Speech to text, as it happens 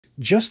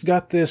just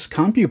got this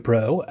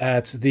CompuPro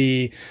at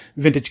the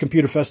Vintage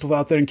Computer Festival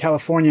out there in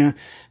California,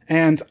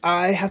 and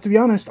I have to be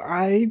honest,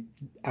 I,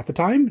 at the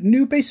time,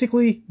 knew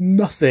basically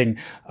nothing,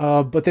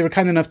 but they were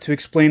kind enough to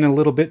explain a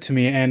little bit to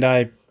me, and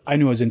I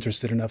knew I was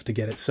interested enough to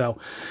get it. So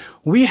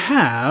we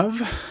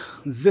have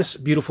this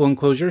beautiful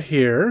enclosure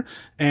here,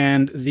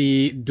 and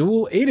the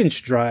dual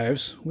 8-inch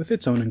drives with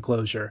its own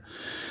enclosure.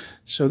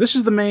 So this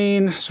is the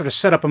main sort of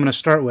setup I'm going to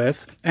start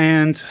with,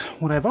 and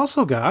what I've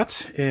also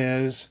got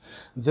is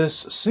this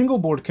single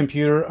board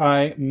computer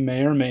I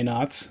may or may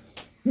not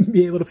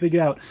be able to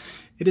figure out.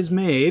 It is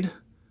made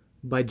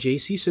by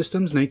JC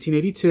Systems,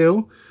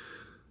 1982.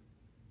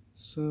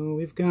 So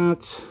we've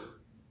got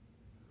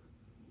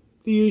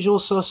the usual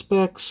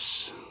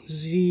suspects,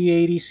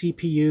 Z80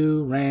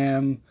 CPU,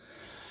 RAM,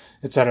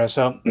 etc.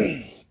 So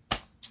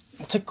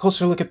I'll take a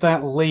closer look at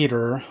that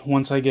later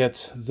once I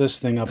get this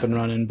thing up and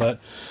running.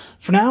 But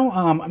for now,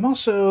 I'm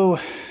also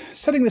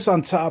setting this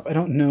on top. I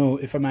don't know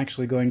if I'm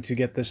actually going to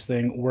get this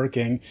thing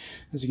working.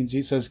 As you can see,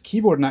 it says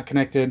keyboard not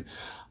connected.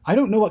 I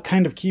don't know what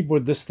kind of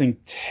keyboard this thing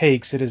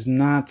takes. It is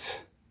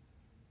not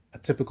a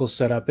typical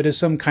setup. It is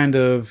some kind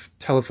of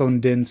telephone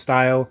DIN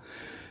style.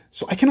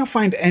 So I cannot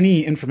find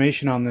any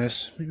information on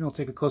this. Maybe I'll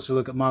take a closer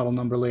look at model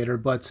number later.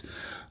 But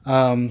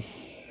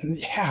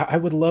yeah, I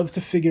would love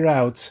to figure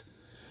out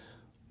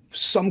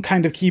some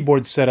kind of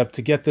keyboard setup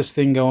to get this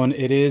thing going.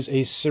 It is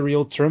a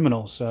serial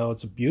terminal, so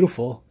it's a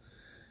beautiful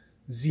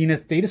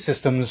Zenith Data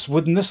Systems.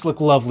 Wouldn't this look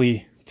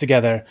lovely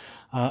together?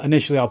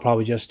 Initially, I'll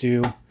probably just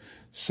do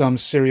some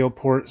serial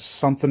port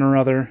something or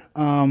other.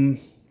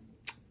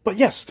 But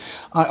yes,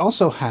 I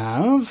also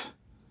have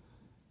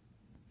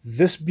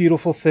this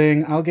beautiful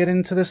thing. I'll get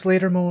into this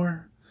later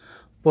more.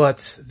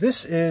 But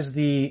this is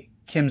the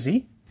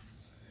KIMSI,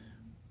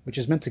 which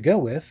is meant to go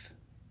with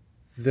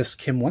this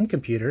KIM-1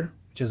 computer,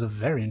 which is a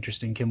very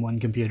interesting KIM-1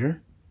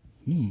 computer.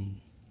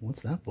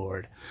 What's that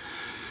board?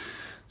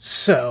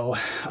 So,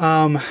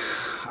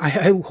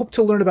 I hope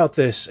to learn about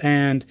this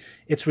and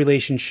its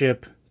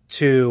relationship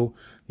to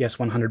the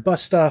S100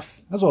 bus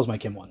stuff, as well as my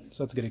KIM-1.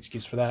 So that's a good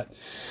excuse for that.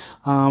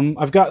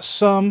 I've got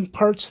some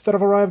parts that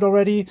have arrived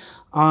already.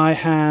 I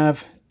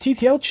have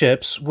TTL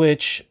chips,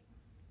 which,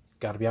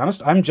 gotta be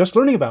honest, I'm just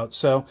learning about.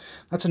 So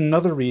that's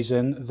another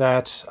reason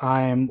that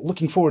I'm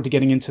looking forward to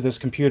getting into this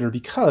computer,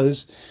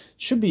 because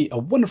it should be a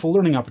wonderful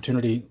learning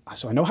opportunity.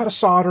 So I know how to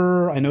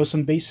solder, I know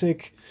some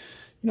basic,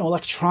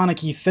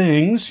 electronic-y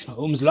things.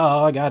 Ohm's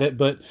law, I got it,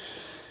 but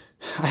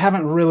I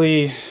haven't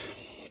really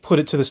put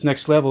it to this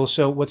next level.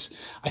 So what's,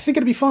 I think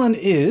it'd be fun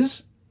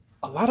is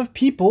a lot of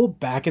people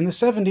back in the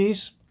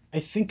 70s, I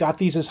think, got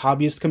these as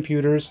hobbyist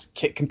computers,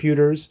 kit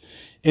computers,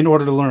 in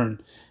order to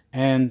learn.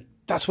 And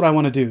that's what I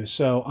want to do.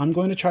 So I'm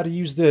going to try to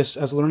use this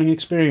as a learning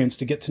experience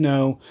to get to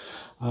know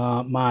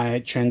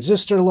my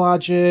transistor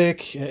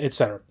logic,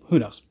 etc. Who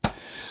knows?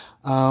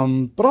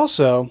 But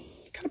also,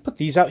 kind of put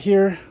these out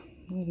here.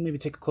 We'll maybe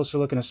take a closer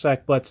look in a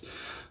sec. But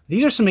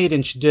these are some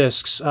 8-inch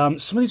discs. Some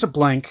of these are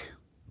blank,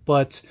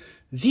 but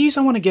these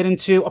I want to get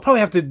into. I'll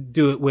probably have to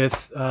do it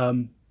with,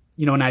 an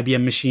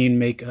IBM machine,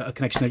 make a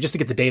connection there just to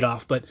get the data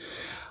off. But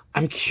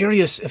I'm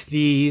curious if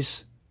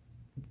these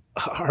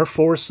are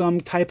for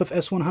some type of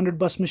S100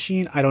 bus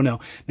machine. I don't know.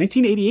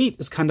 1988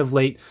 is kind of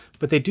late,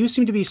 but they do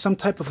seem to be some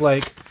type of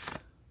like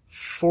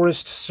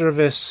Forest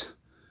Service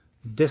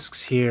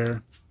discs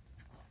here.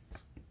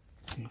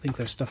 I think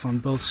there's stuff on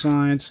both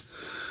sides,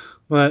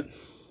 but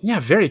yeah,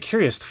 very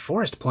curious.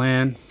 Forest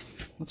Plan.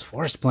 What's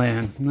Forest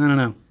Plan? I don't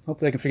know.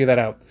 Hopefully I can figure that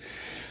out.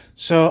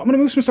 So I'm going to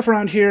move some stuff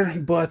around here,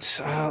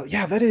 but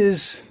yeah, that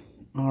is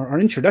our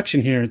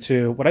introduction here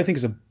to what I think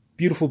is a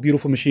beautiful,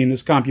 beautiful machine,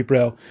 this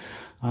CompuPro.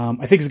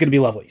 I think it's going to be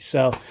lovely.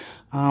 So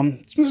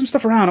let's move some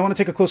stuff around. I want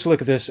to take a closer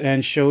look at this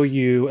and show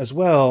you as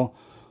well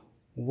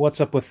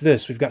what's up with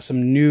this. We've got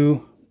some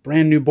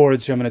brand new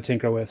boards here I'm going to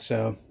tinker with.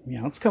 So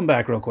yeah, let's come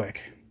back real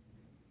quick.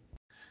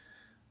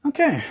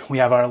 Okay, we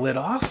have our lid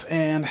off,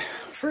 and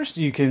first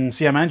you can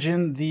see, I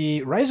mentioned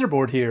the riser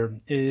board here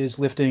is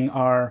lifting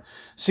our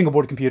single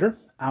board computer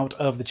out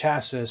of the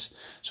chassis.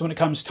 So when it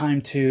comes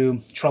time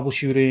to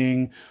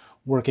troubleshooting,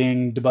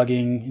 working,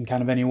 debugging in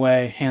kind of any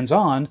way,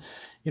 hands-on,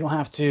 you don't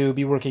have to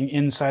be working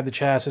inside the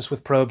chassis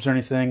with probes or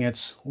anything.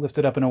 It's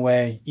lifted up and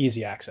away,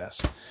 easy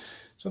access.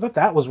 So I thought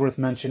that was worth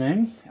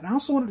mentioning. And I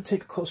also wanted to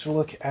take a closer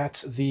look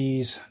at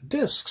these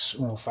discs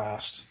real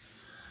fast.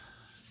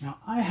 Now,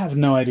 I have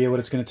no idea what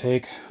it's going to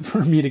take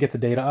for me to get the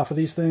data off of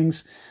these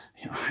things.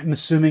 I'm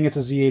assuming it's a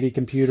Z80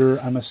 computer.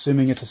 I'm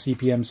assuming it's a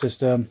CPM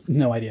system.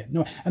 No idea.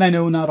 No, and I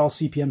know not all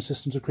CPM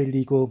systems are created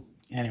equal.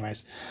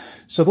 Anyways,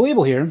 so the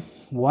label here,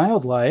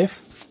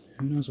 wildlife,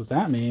 who knows what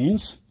that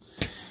means,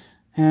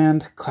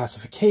 and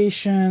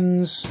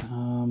classifications,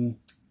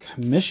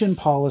 commission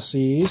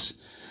policies,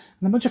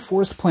 and a bunch of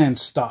forest plan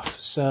stuff.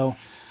 So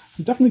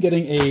I'm definitely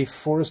getting a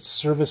Forest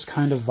Service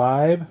kind of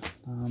vibe.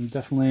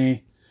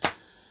 Definitely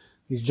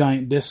these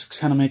giant discs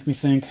kind of make me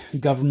think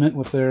government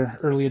with their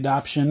early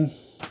adoption.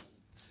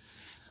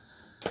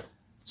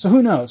 So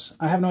who knows?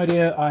 I have no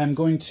idea. I'm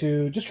going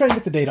to just try to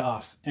get the data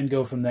off and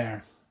go from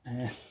there.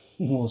 And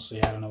We'll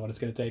see. I don't know what it's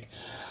going to take.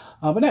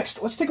 But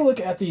next, let's take a look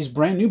at these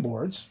brand new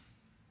boards.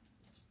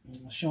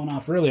 Showing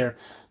off earlier.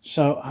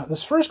 So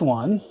this first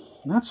one,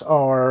 that's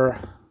our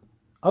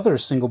other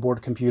single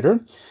board computer.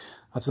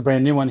 That's the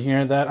brand new one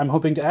here that I'm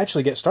hoping to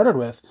actually get started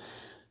with.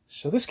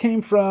 So this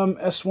came from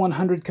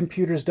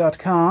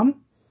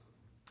s100computers.com.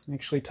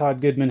 Actually,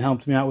 Todd Goodman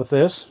helped me out with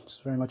this. It's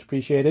very much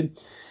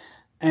appreciated.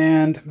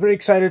 And very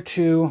excited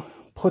to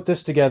put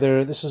this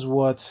together. This is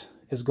what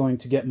is going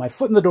to get my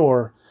foot in the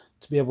door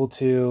to be able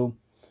to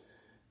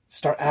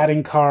start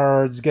adding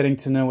cards, getting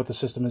to know what the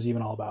system is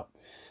even all about.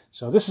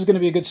 So this is going to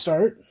be a good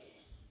start.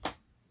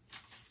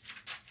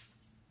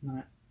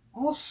 I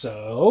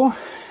also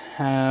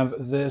have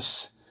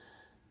this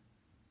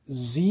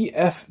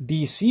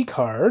ZFDC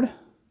card,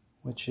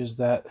 which is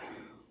that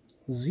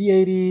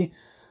Z80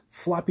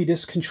 floppy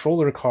disk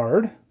controller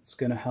card. It's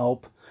going to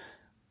help,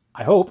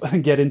 I hope,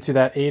 get into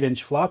that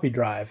 8-inch floppy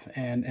drive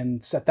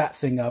and set that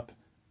thing up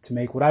to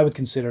make what I would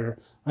consider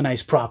a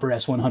nice proper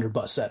S100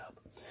 bus setup.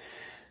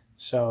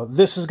 So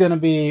this is going to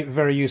be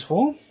very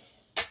useful.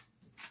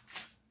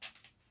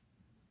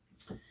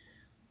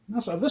 I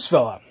also have this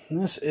fella.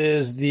 This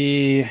is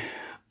the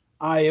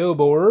I/O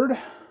board,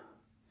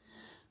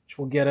 which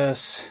will get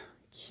us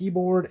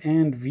keyboard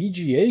and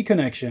VGA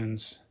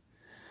connections.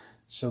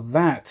 So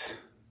that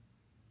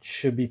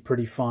should be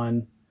pretty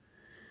fun.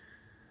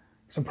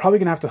 So I'm probably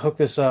going to have to hook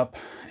this up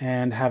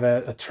and have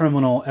a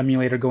terminal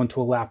emulator go into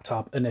a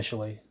laptop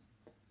initially.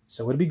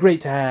 So it'd be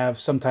great to have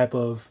some type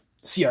of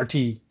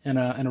CRT and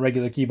a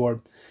regular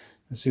keyboard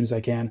as soon as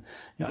I can.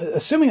 You know,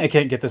 assuming I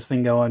can't get this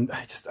thing going,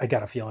 I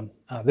got a feeling.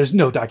 There's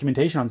no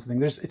documentation on this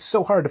thing. It's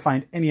so hard to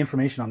find any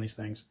information on these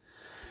things.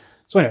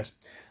 So anyways,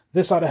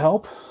 this ought to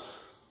help.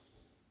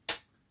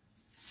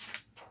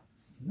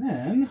 And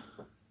then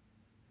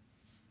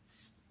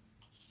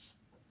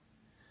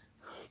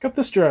got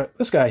this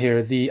guy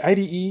here, the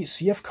IDE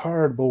CF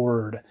card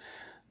board.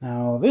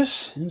 Now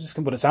this is just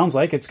what it sounds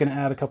like. It's going to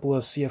add a couple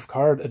of CF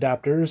card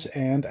adapters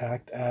and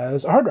act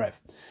as a hard drive.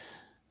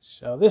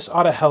 So this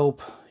ought to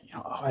help. You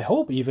know, I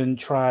hope even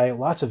try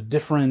lots of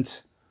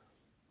different,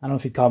 I don't know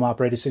if you'd call them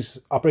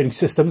operating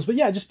systems, but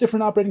yeah, just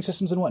different operating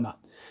systems and whatnot.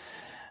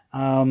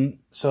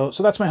 So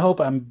that's my hope.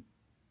 I'm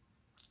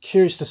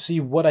curious to see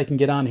what I can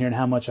get on here and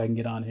how much I can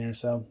get on here.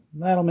 So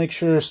that'll make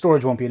sure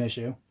storage won't be an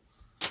issue.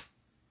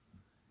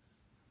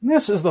 And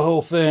this is the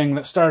whole thing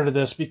that started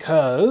this,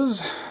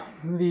 because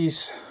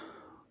these,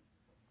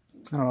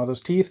 I don't know,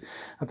 those teeth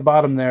at the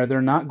bottom there,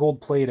 they're not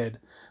gold plated.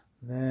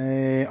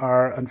 They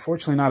are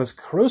unfortunately not as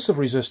corrosive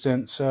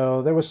resistant,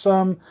 so there was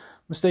some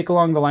mistake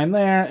along the line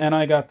there, and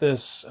I got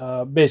this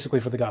basically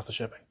for the cost of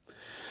shipping.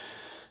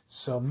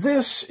 So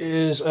this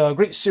is a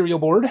great serial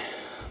board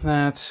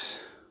that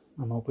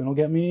I'm hoping will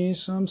get me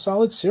some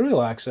solid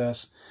serial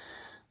access.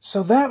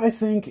 So that, I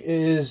think,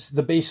 is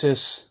the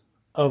basis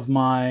of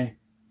my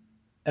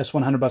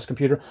S100 bus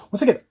computer.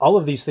 Once I get all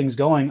of these things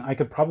going, I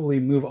could probably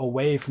move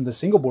away from the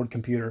single board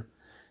computer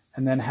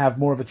and then have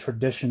more of a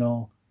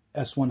traditional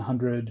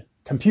S100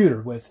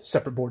 computer with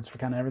separate boards for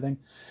kind of everything.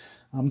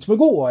 It's my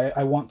goal.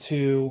 I want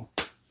to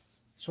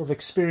sort of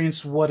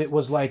experience what it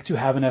was like to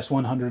have an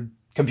S100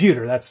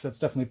 computer. That's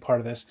definitely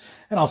part of this.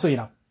 And also, you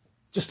know,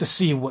 just to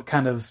see what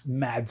kind of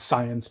mad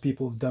science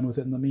people have done with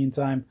it in the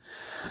meantime.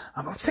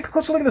 Let's take a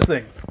closer look at this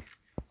thing.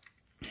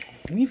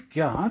 We've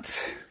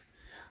got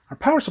our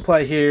power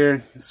supply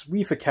here. This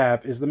reefa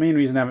cap is the main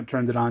reason I haven't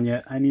turned it on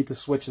yet. I need to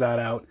switch that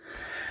out.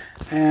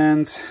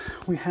 And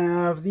we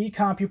have the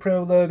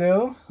CompuPro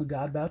logo, a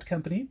Godbout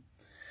company.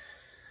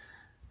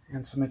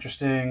 And some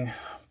interesting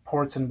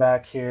ports in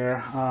back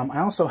here. I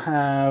also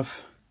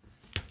have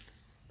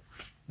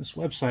this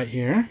website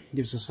here. It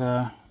gives us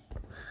a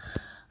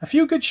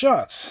few good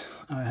shots,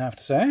 I have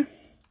to say,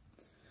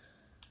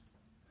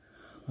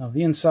 of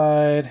the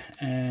inside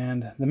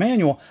and the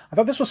manual. I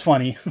thought this was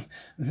funny.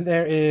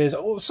 There is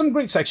some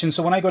great sections.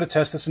 So when I go to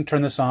test this and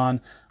turn this on,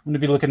 I'm going to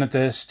be looking at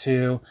this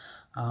to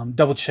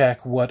double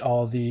check what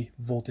all the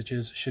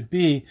voltages should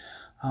be.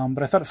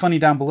 But I thought it funny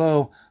down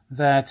below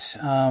that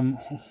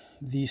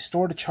the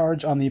store to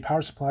charge on the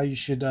power supply, you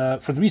should,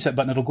 for the reset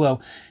button, it'll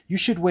glow. You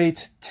should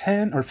wait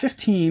 10 or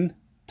 15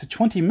 to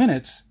 20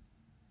 minutes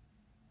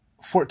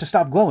for it to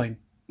stop glowing.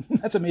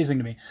 That's amazing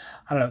to me.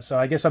 I don't know. So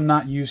I guess I'm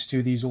not used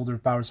to these older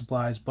power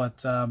supplies,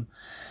 but going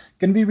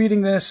to be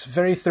reading this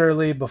very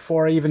thoroughly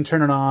before I even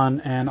turn it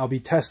on, and I'll be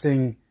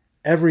testing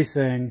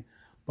everything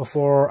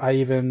before I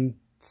even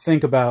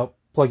think about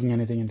plugging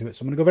anything into it.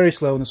 So I'm going to go very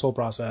slow in this whole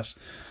process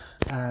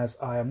as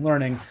I am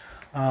learning.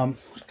 Kind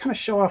of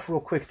show off real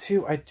quick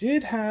too. I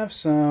did have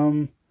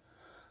some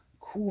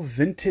cool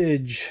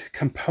vintage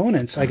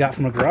components I got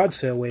from a garage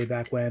sale way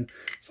back when.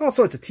 It's all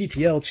sorts of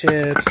TTL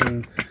chips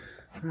and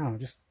I don't know,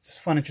 just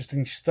fun,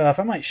 interesting stuff.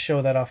 I might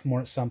show that off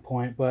more at some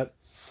point, but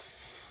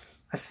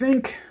I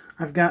think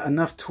I've got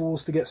enough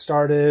tools to get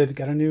started.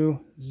 Got a new,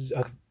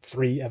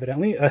 three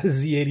evidently,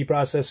 Z80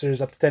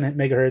 processors up to 10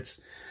 megahertz.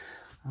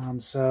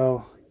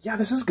 So yeah,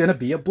 this is going to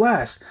be a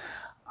blast.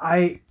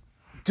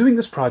 Doing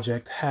this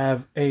project,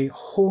 have a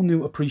whole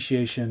new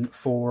appreciation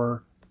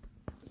for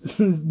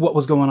what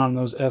was going on in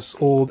those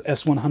old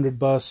S100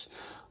 bus.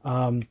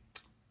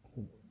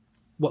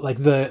 What,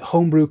 like the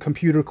homebrew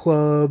computer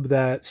club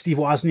that Steve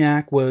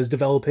Wozniak was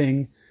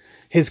developing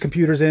his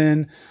computers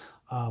in.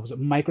 Was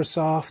it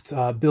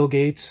Microsoft? Bill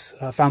Gates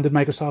founded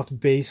Microsoft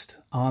based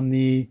on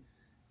the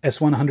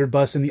S100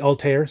 bus in the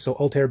Altair, so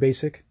Altair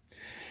Basic.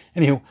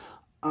 Anywho,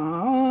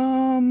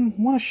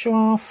 want to show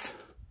off,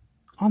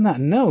 on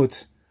that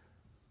note,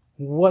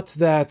 what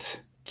that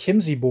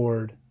KIMSI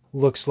board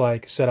looks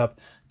like set up.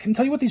 Can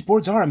tell you what these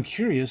boards are. I'm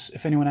curious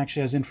if anyone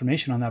actually has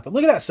information on that, but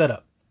look at that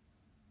setup.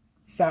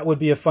 That would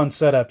be a fun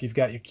setup. You've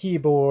got your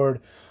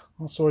keyboard,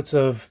 all sorts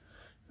of,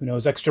 who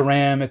knows, extra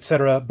RAM,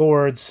 etc.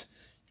 boards,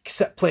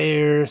 cassette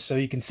player, so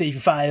you can save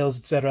your files,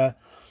 etc.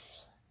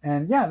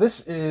 And yeah,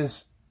 this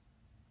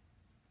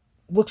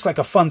looks like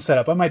a fun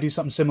setup. I might do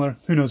something similar.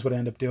 Who knows what I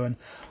end up doing.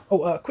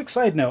 Oh, quick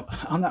side note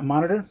on that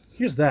monitor.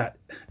 Here's that.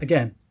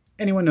 Again,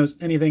 anyone knows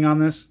anything on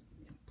this,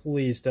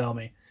 please tell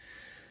me.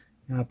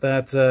 Got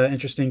that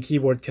interesting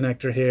keyboard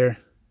connector here.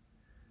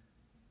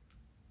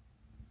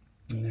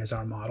 And there's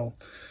our model.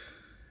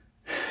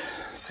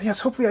 So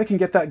yes, hopefully I can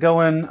get that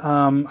going.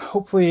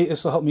 Hopefully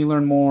this will help me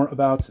learn more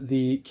about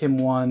the Kim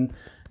 1.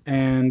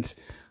 And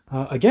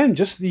again,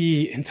 just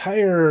the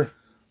entire,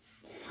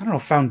 I don't know,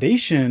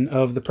 foundation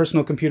of the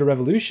personal computer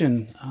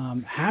revolution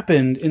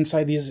happened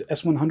inside these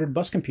S100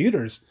 bus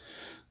computers.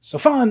 So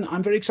fun.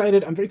 I'm very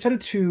excited. I'm very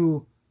excited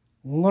to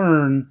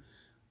learn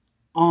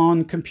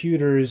on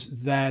computers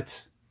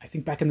that I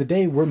think back in the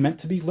day were meant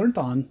to be learned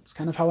on. It's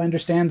kind of how I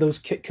understand those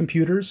kit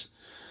computers.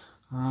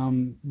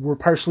 Were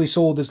partially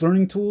sold as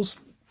learning tools.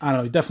 I don't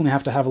know, you definitely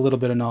have to have a little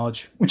bit of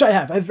knowledge, which I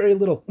have. I have very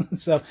little.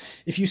 So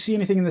if you see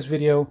anything in this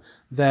video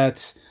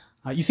that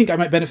you think I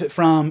might benefit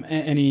from,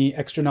 any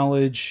extra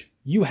knowledge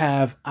you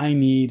have, I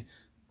need,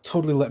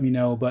 totally let me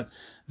know. But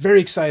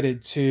very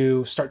excited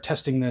to start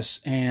testing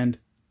this and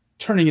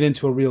turning it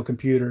into a real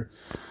computer.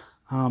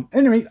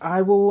 Anyway,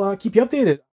 I will keep you updated.